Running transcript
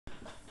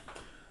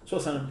So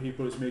what's happening,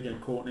 people? It's me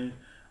again, Courtney.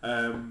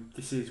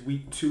 This is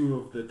week 2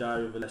 of the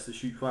Diary of a Leicester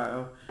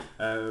Shootfighter.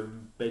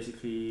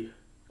 Basically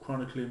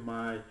chronicling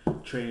my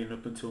training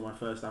up until my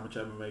first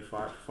amateur MMA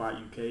fight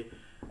UK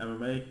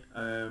MMA,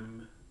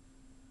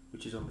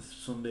 which is on the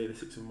Sunday, the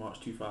 6th of March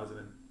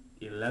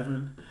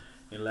 2011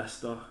 in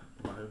Leicester,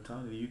 in my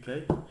hometown in the UK.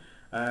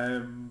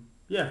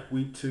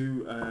 Week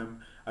 2.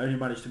 I only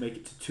managed to make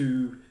it to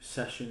 2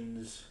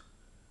 sessions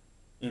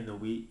in the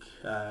week.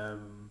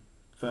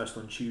 First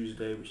on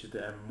Tuesday, which is the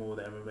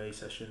MMA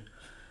session.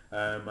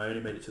 I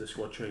only made it to the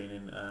squad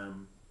training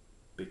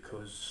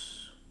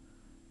because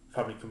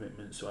family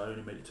commitments, so I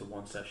only made it to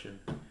 1 session.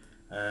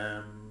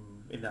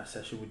 In that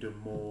session we did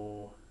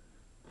more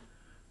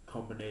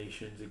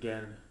combinations,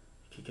 again,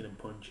 kicking and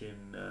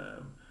punching,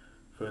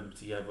 throwing them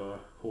together,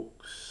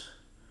 hooks,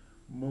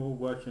 more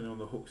working on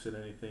the hooks than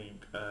anything,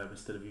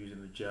 instead of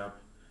using the jab.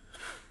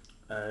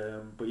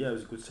 But yeah, it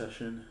was a good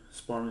session.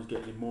 Sparring was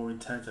getting more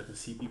intense. I can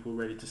see people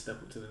ready to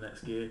step up to the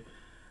next gear.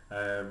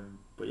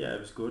 But yeah, it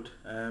was good.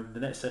 The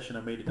next session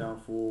I made it down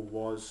for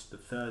was the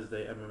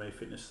Thursday MMA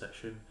fitness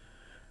session.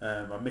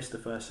 I missed the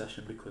first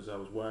session because I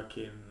was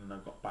working and I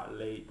got back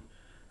late.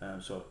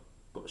 So I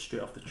got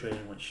straight off the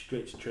train, went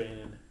straight to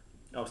training.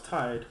 I was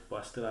tired,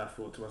 but I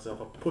thought to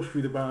myself, I pushed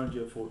through the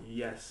boundary. I thought,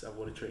 yes, I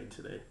want to train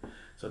today.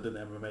 So I did the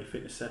MMA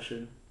fitness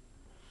session.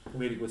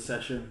 Really good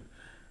session.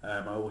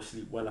 I always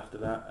sleep well after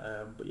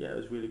that, but yeah, it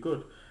was really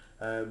good.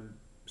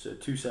 So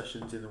 2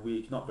 sessions in the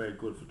week, not very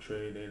good for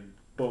training,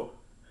 but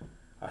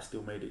I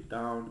still made it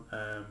down.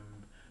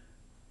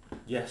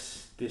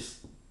 Yes,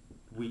 this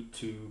week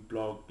 2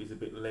 blog is a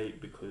bit late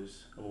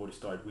because I've already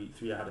started week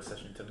 3. I had a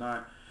session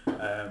tonight,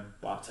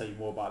 but I'll tell you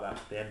more about that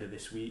at the end of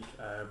this week.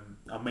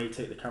 I may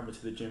take the camera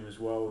to the gym as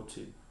well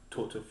to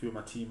talk to a few of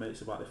my teammates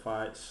about the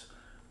fights,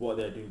 what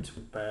they're doing to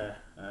prepare,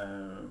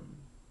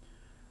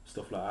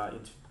 stuff like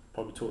that.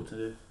 Probably talk to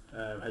the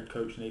head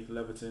coach Nathan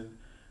Leverton,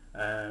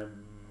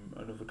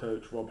 another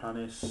coach Rob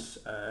Hannis,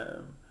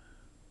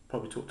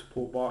 probably talk to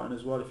Paul Barton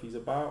as well if he's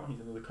about.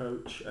 He's another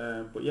coach.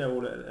 But yeah,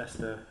 all at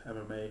Leicester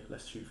MMA,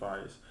 Leicester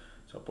Shootfighters.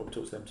 So I'll probably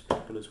talk to them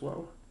people as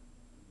well.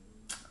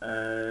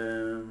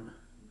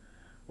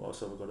 What else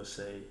have I got to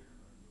say?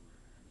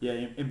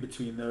 Yeah, in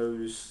between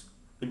those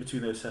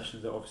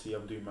sessions, obviously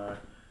I'm doing my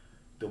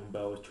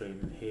dumbbell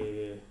training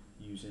here,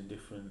 using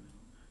different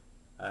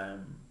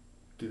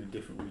doing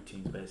different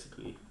routines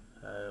basically,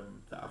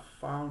 that I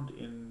found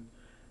in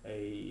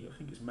I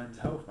think it's Men's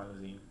Health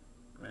magazine,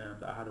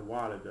 that I had a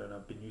while ago, and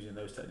I've been using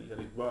those techniques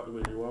and it worked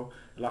really well.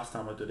 The last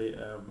time I did it,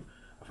 I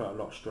felt a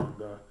lot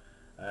stronger,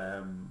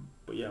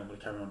 but yeah, I'm going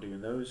to carry on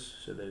doing those.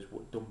 So there's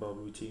dumbbell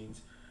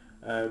routines.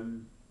 That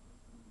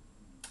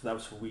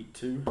was for week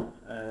 2.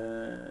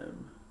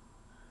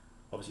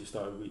 Obviously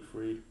started week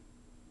 3.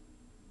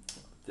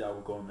 That will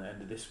go on the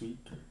end of this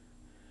week.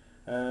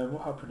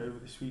 What happened over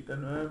this week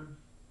then?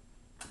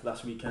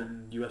 Last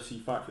weekend, UFC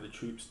Fight for the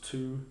Troops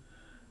 2,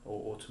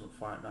 or Ultimate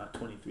Fight Night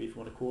 23 if you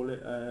want to call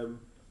it.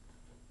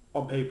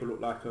 On paper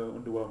looked like an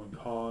underwhelming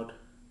card,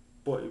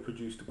 but it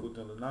produced a good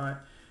other night.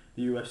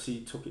 The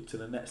UFC took it to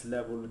the next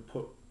level and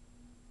put,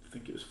 I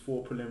think it was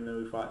 4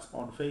 preliminary fights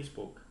on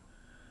Facebook.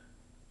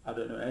 I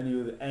don't know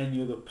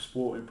any other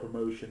sporting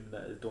promotion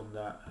that has done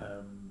that.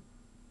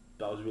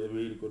 That was a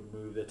really good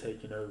move. They're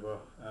taking over.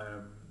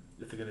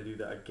 If they're going to do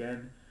that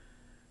again,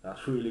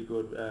 that's really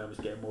good.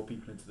 It's getting more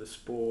people into the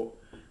sport.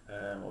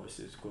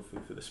 Obviously it's good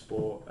for the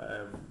sport.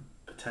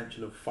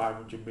 Potential of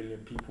 500 million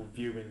people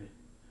viewing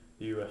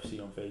the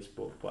UFC on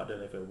Facebook, but I don't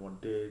know if everyone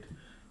did.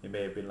 It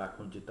may have been like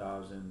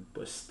 100,000,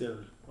 but still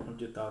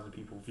 100,000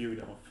 people viewing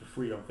it for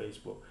free on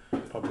Facebook.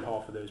 Probably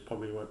half of those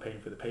probably weren't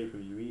paying for the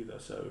pay-per-view either,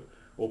 so,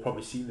 or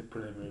probably seen the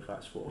preliminary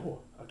fights for,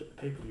 I'll get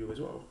the pay-per-view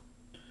as well.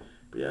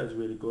 But yeah, it was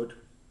really good.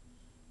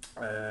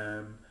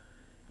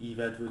 Eve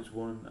Edwards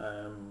won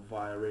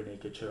via Rear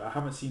Naked Choke. I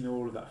haven't seen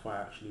all of that fight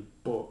actually,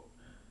 but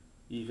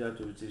Eve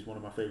Edwards is one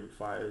of my favourite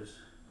fighters,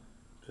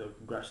 so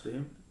congrats to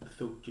him.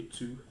 Thug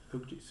Jitsu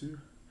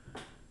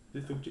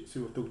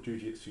or Thug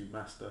Jiu-Jitsu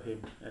master,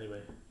 him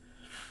anyway.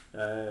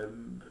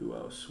 Who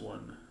else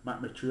won?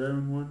 Matt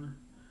Mitrione won.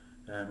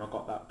 I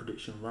got that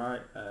prediction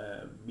right.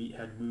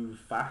 Meathead moved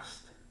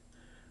fast.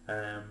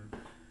 Yeah,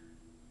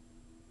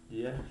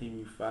 he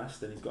moved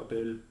fast, and he's got a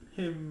bit of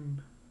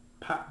him,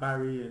 Pat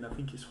Barry, and I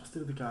think it's, what's the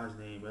other guy's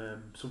name?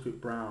 Something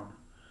Brown.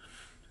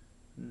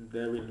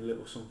 They're in a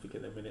little something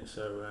at the minute,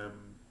 so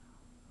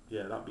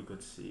yeah, that'd be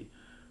good to see.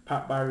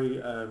 Pat Barry,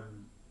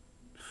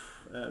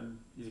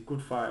 he's a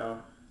good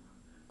fighter,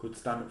 good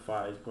stand-up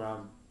fighter. His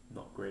ground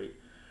not great,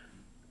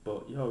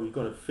 but you've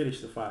got to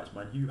finish the fights,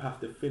 man. You have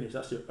to finish.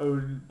 That's the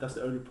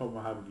only problem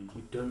I have with you.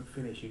 You don't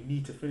finish. You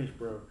need to finish,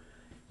 bro.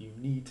 You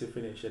need to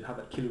finish and have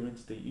that killer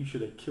instinct. You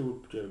should have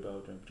killed Joe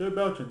Beltran. Joe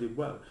Beltran did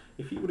well.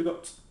 If he would have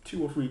got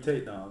 2 or 3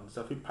 takedowns,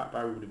 I think Pat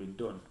Barry would have been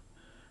done.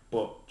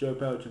 But Joe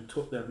Beltran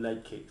took them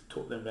leg kicks,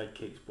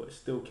 but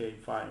still came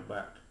fighting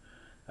back.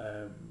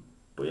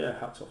 But yeah,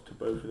 hats off to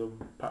both of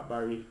them. Pat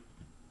Barry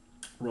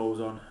rolls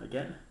on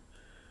again.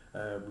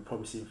 We'll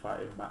probably see him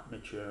fighting Matt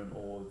Mitrione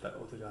or that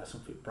other guy,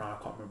 something Brown,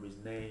 I can't remember his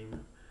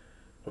name.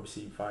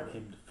 obviously fight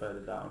him further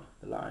down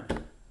the line.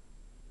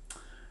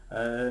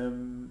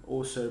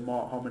 Also,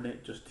 Mark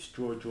Hominick just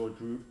destroyed George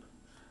Roop.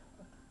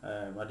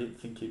 I didn't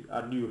think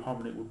I knew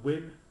Hominick would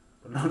win,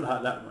 but not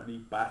like that, man. He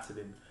battered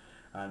him,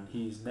 and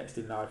he's next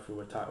in line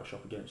for a title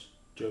shot against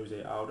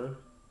Jose Aldo,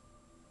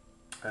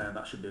 and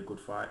that should be a good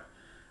fight.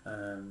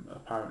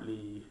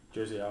 Apparently,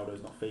 Jose Aldo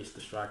has not faced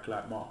the striker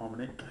like Mark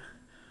Hominick,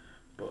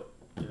 but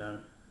you know,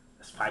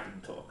 that's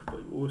fighting talk.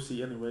 But we'll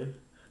see anyway.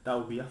 I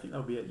think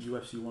that'll be at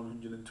UFC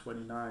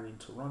 129 in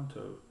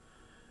Toronto.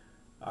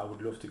 I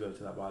would love to go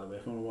to that, by the way.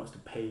 If anyone wants to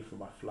pay for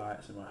my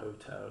flights and my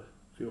hotel,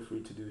 feel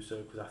free to do so,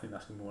 because I think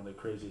that's going to be one of the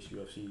craziest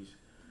UFCs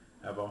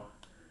ever.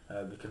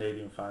 The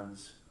Canadian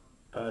fans,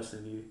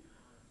 personally,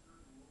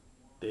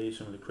 they're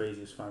some of the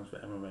craziest fans for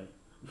MMA,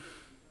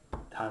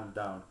 hands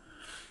down.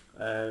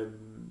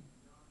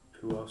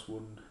 Who else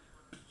won?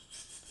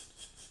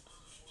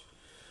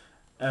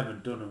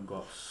 Evan Dunham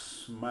got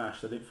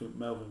smashed. I didn't think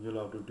Melvin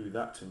Guillard would do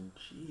that to him.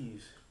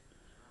 Jeez.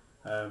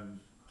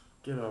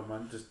 Guillard,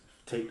 man, just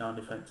take down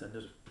defence and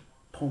just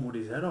pummeled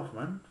his head off,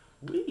 man.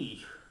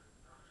 Wee.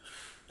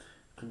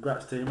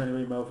 Congrats to him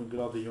anyway, Melvin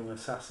Guillard, the young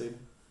assassin.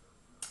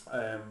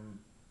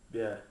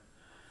 Yeah,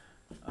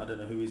 I don't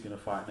know who he's going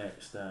to fight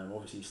next.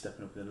 Obviously he's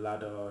stepping up the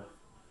ladder,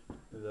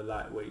 the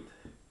lightweight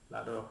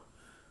ladder.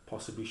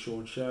 Possibly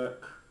Sean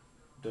Shirk.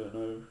 Don't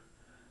know.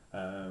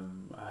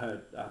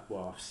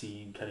 I've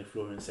seen Kenny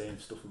Florian saying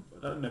stuff.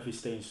 I don't know if he's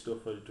saying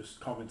stuff or just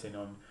commenting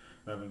on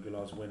Melvin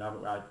Guillard's win. I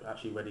haven't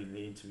actually read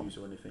any interviews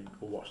or anything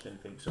or watched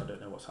anything, so I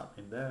don't know what's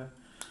happening there.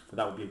 But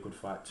that would be a good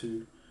fight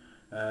too.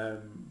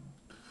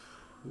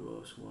 Who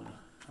else won?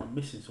 I'm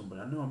missing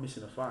somebody. I know I'm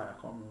missing a fight. I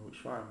can't remember which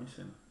fight I'm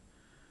missing.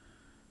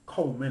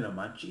 Cole Miller,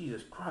 man.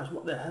 Jesus Christ,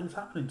 what the hell is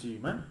happening to you,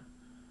 man?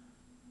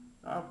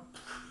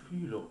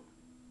 You look...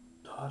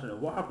 I don't know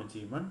what happened to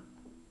you, man.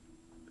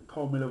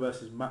 Cole Miller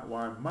versus Matt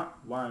Wyman. Matt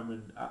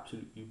Wyman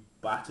absolutely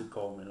battered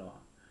Cole Miller.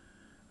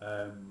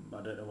 I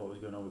don't know what was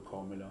going on with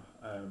Cole Miller.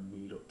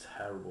 He looked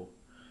terrible.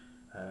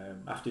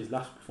 After his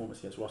last performance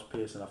against Ross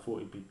Pearson, I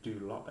thought he'd do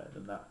a lot better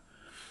than that.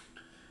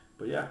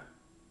 But yeah,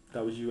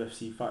 that was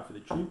UFC Fight for the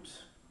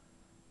Troops.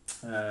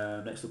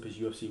 Next up is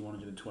UFC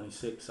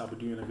 126. I'll be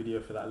doing a video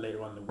for that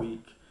later on in the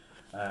week,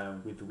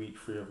 with the week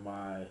 3 of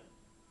my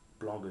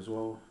blog as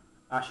well.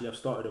 Actually, I've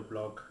started a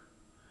blog.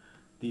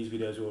 These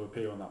videos will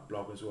appear on that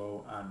blog as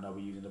well, and I'll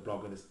be using the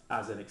blog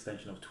as an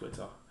extension of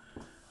Twitter.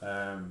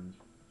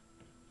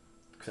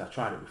 Because I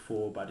tried it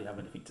before, but I didn't have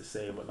anything to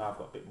say, but now I've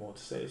got a bit more to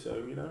say,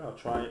 so you know, I'll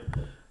try it.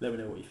 Let me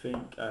know what you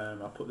think.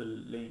 I'll put the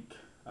link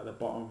at the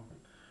bottom.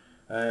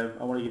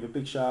 I want to give a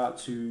big shout out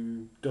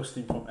to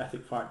Dustin from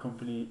Ethic Fight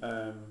Company,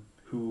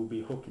 who will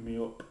be hooking me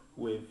up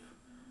with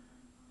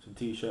some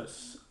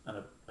t-shirts and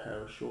a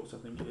pair of shorts, I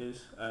think it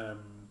is.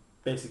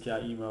 Basically, I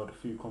emailed a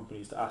few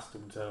companies to ask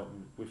them to help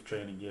me with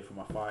training gear for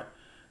my fight.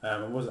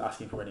 I wasn't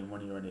asking for any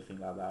money or anything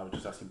like that. I was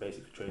just asking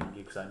basically for training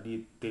gear because I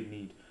did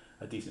need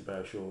a decent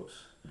pair of shorts.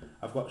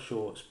 I've got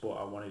shorts, but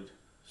I wanted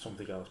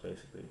something else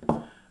basically.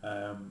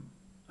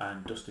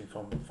 And Dustin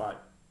from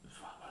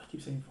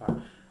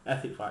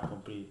Ethic Fight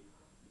Company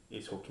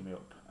is hooking me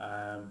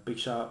up. Big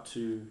shout out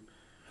to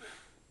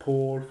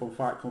Paul from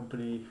Fight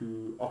Company,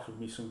 who offered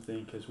me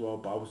something as well,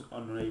 but I was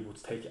unable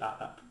to take it at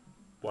that.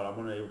 Well, I'm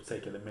unable to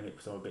take it at the minute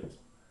because I'm a bit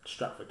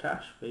strapped for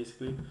cash,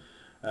 basically.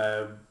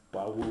 But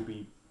I will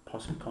be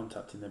possibly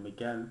contacting them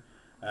again.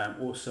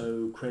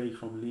 Also, Craig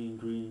from Lean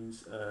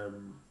Greens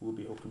will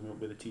be hooking me up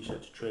with a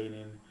t-shirt to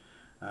training.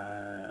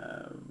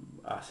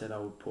 I said I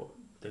would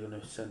they're going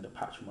to send a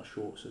patch of my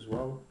shorts as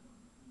well.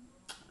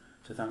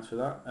 So thanks for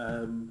that.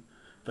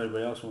 If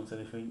anybody else wants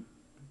anything,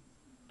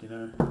 you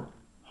know,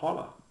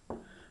 holla,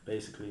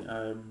 basically.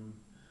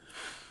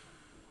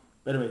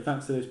 But anyway,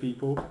 thanks to those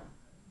people.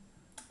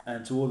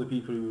 And to all the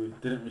people who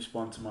didn't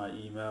respond to my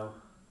email,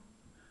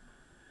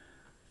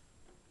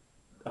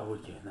 I ain't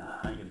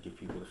going to give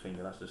people the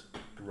finger, that's just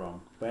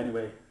wrong. But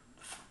anyway,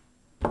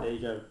 there you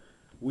go.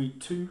 Week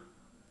 2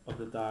 of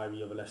the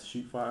Diary of a Leicester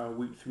Shootfighter.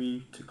 Week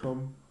 3 to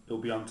come. It'll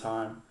be on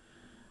time.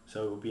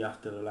 So it'll be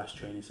after the last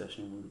training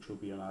session, which will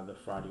be on either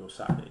Friday or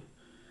Saturday.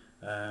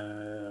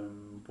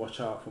 Watch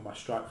out for my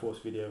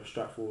Strikeforce video,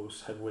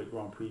 Strikeforce Heavyweight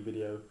Grand Prix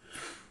video.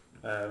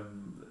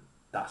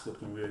 That's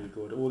looking really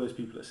good. All those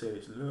people that say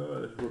it's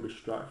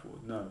rubbish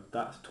Strikeforce, no,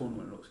 that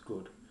tournament looks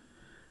good.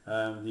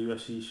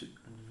 The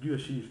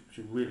UFC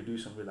should really do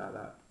something like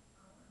that.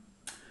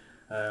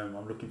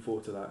 I'm looking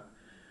forward to that.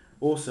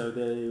 Also,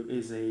 there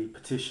is a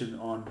petition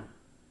on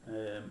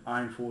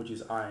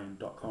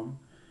ironforgesiron.com.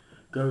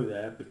 Go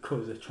there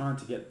because they're trying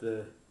to get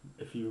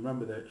if you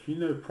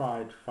know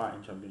Pride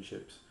Fighting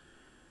Championships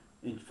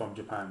from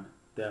Japan,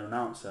 their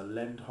announcer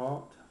Lenne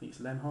Hardt, I think it's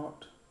Lenne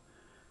Hardt,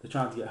 they're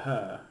trying to get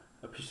her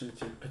a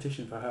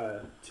petition for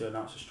her to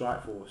announce a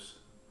Strikeforce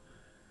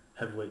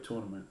heavyweight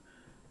tournament.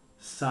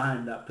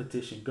 Sign that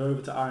petition. Go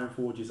over to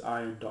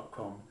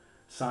ironforgesiron.com,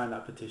 sign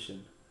that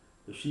petition.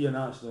 If she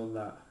announces on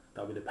that,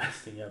 that'll be the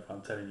best thing ever,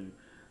 I'm telling you.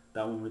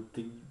 That woman,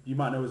 you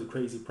might know her as a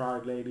crazy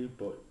Pride lady,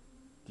 but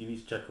you need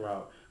to check her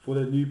out. For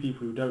the new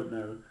people who don't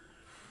know,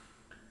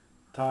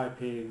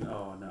 type in.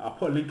 Oh no, I'll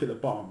put a link at the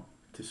bottom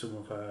to some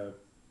of her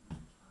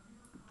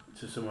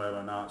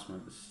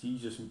announcements.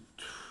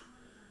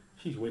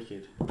 She's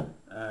wicked.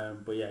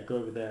 But yeah, go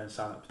over there and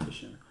sign that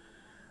petition.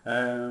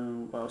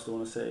 What else do I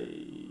want to say?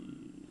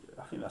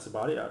 I think that's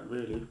about it,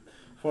 really.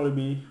 Follow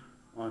me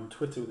on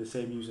Twitter with the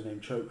same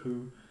username,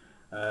 Choku,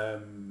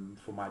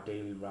 for my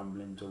daily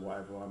ramblings or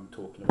whatever I'm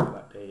talking about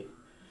that day.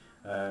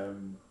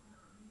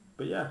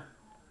 But yeah,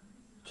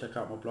 check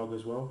out my blog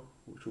as well,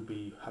 which will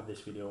have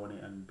this video on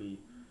it and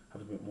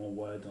have a bit more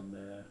words on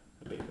there,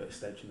 a bit of an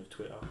extension of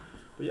Twitter.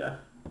 But yeah,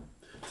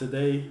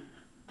 today,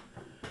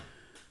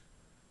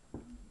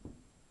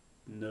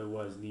 no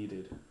words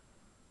needed.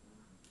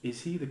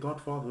 Is he the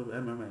godfather of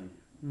MMA?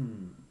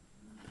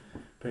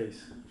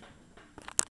 Peace.